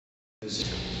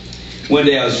One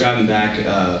day I was driving back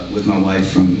with my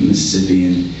wife from Mississippi,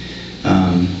 and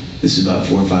this was about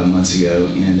 4 or 5 months ago,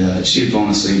 and she had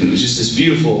fallen asleep, and it was just this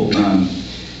beautiful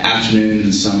afternoon in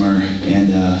the summer,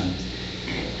 and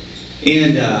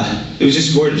it was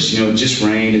just gorgeous. You know, it just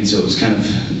rained, and so it was kind of,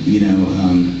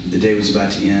 the day was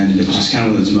about to end, and it was just kind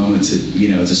of one of those moments that,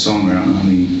 as a songwriter, I don't know how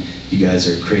many of you guys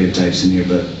are creative types in here,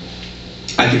 but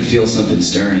I could feel something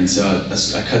stirring, so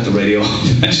I cut the radio off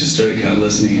and I just started kind of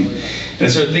listening. And I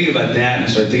started thinking about that, and I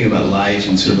started thinking about life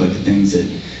and sort of like the things that,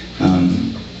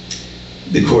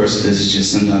 the chorus of this is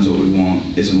just sometimes what we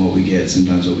want isn't what we get,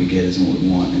 sometimes what we get isn't what we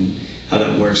want, and how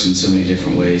that works in so many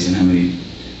different ways, and how many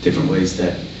different ways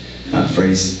that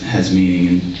phrase has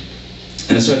meaning.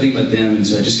 And I started thinking about them, and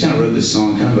so I just kind of wrote this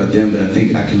song kind of about them, but I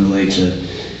think I can relate to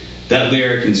that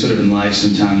lyric, and sort of in life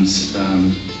sometimes,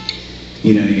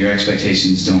 your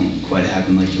expectations don't quite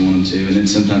happen like you want them to, and then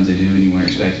sometimes they do and you weren't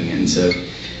expecting it. And so,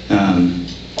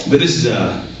 but this is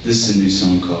a new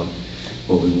song called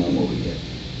 "What We Want, What We Get."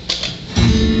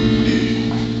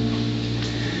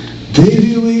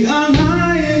 Baby, we are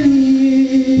lying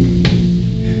here,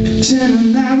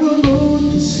 pretending that we're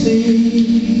both asleep.